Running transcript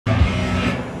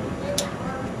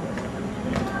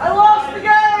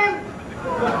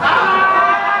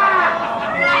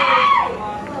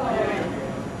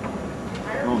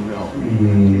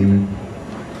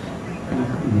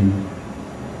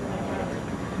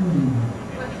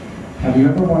Have you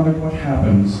ever wondered what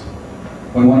happens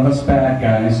when one of us bad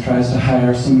guys tries to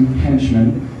hire some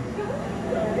henchmen?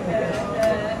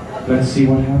 Let's see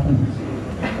what happens.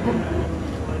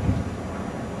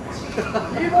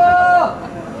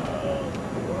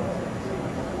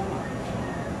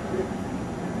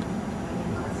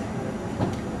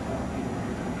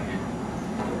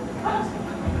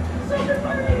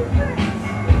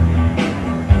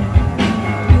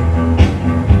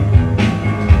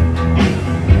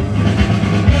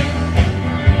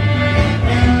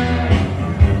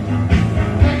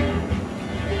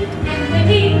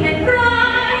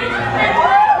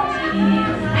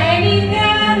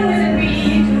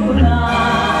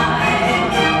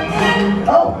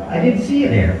 I didn't see you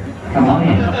there. Come on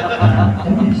in.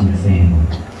 Don't mention this anymore.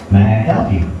 May I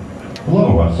help you?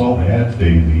 Hello, I saw the ad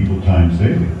today in the Evil Times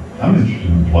Daily. I'm interested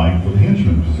in applying for the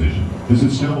henchman position. Is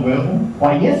it still available?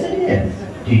 Why, yes it is.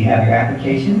 Do you have your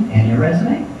application and your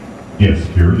resume? Yes,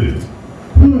 here it is.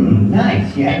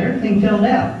 Nice. You have everything filled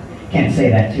out. Can't say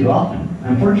that too often.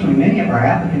 Unfortunately, many of our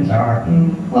applicants are,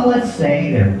 well, let's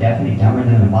say they're definitely dumber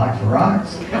than a box of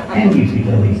rocks and usually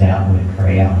fill these out with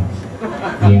crayons.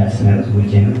 Yes, knows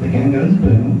which end of the gun goes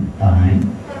boom,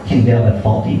 fine. Can build a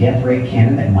faulty death ray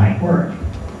cannon that might work.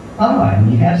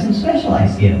 And you have some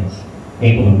specialized skills.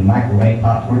 Able to microwave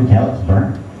popcorn until it's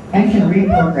burnt, and can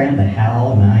reprogram the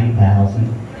HAL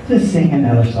 9000 to sing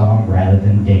another song rather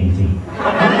than Daisy.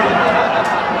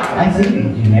 I see that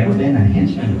you've never been a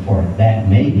henchman before. That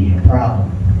may be a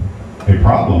problem. A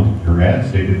problem? Your ad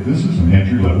stated this is an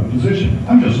entry-level position.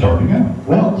 I'm just starting out.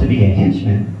 Well, to be a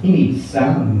henchman, you need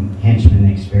some henchman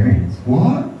experience.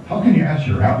 What? How can you ask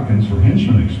your applicants for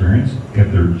henchman experience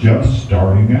if they're just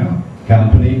starting out?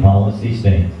 Company policy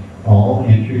states all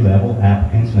entry-level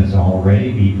applicants must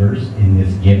already be versed in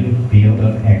this given field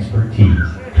of expertise.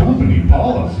 Company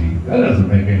policy? That doesn't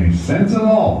make any sense at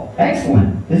all.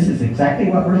 Excellent. This is exactly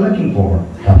what we're looking for.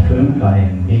 Buffooned by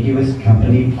ambiguous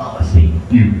company policy.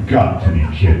 You've got to be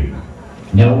kidding.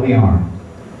 No, we aren't.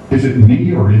 Is it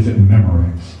me or is it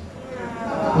Memorex?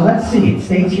 Well, let's see. It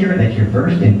states here that you're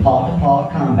versed in paw-to-paw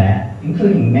combat,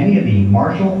 including many of the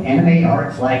martial anime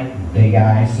arts like big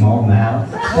eyes, small mouths,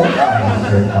 sports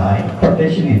riding certified,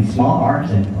 proficient in small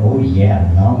arms, and oh yeah,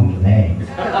 long legs.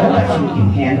 Also, you can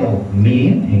handle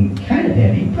medium and kind of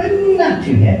heavy, but not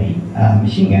too heavy,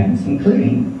 machine guns,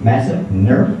 including massive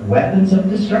Nerf weapons of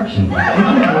destruction. You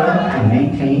can build and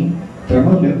maintain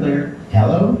thermonuclear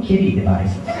Hello Kitty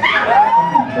devices.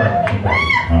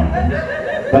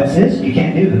 What's this? You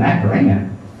can't do the Macarena.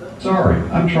 Sorry,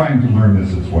 I'm trying to learn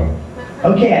this as well.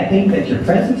 Okay, I think that your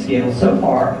present skills so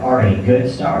far are a good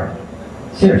start.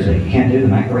 Seriously, you can't do the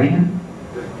Macarena?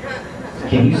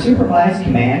 Can you supervise,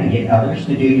 command, and get others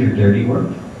to do your dirty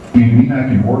work? Do you mean I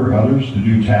can order others to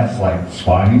do tasks like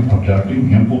spying,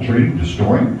 abducting, infiltrating,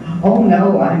 destroying? Oh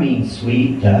no, I mean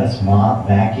sweep, dust, mop,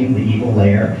 vacuum the evil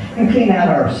lair, and clean out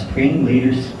our supreme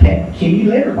leader's pet kitty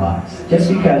litter box. Just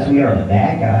because we are the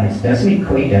bad guys doesn't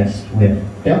equate us with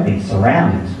filthy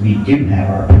surroundings. We do have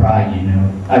our pride, you know.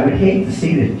 I would hate to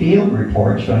see the field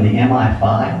reports from the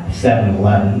MI5, the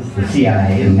 7-Elevens, the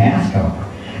CIA, and NASCAR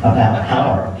about how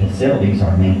our facilities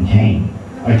are maintained.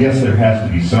 I guess there has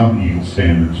to be some evil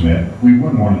standards met. We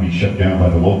wouldn't want to be shut down by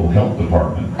the local health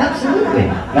department. Absolutely.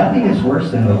 Nothing is worse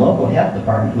than the local health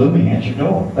department looming at your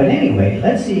door. But anyway,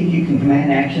 let's see if you can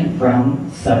command action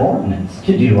from subordinates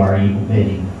to do our evil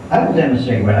bidding. I will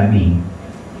demonstrate what I mean.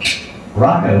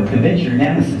 Rocco, convince your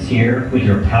nemesis here with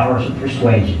your powers of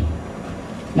persuasion.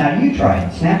 Now you try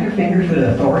it. Snap your fingers with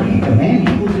authority and command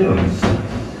evil doings.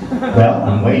 Well,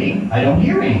 I'm waiting. I don't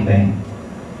hear anything.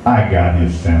 I got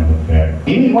his sound effect.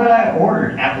 Give me what I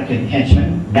ordered, applicant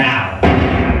henchman, now.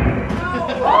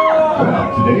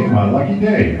 Well, today's my lucky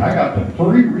day. I got the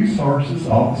Furry Resources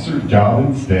Officer's job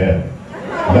instead.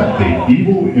 Let the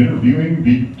evil interviewing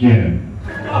begin.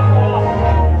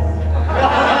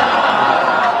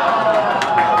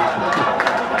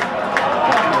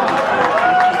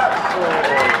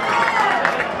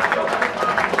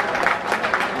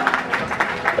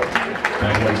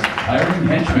 That was Hiring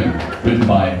Henchmen, written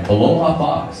by Aloha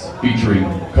Fox, featuring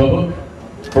Kobuk,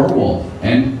 Furwolf,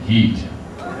 and Heat.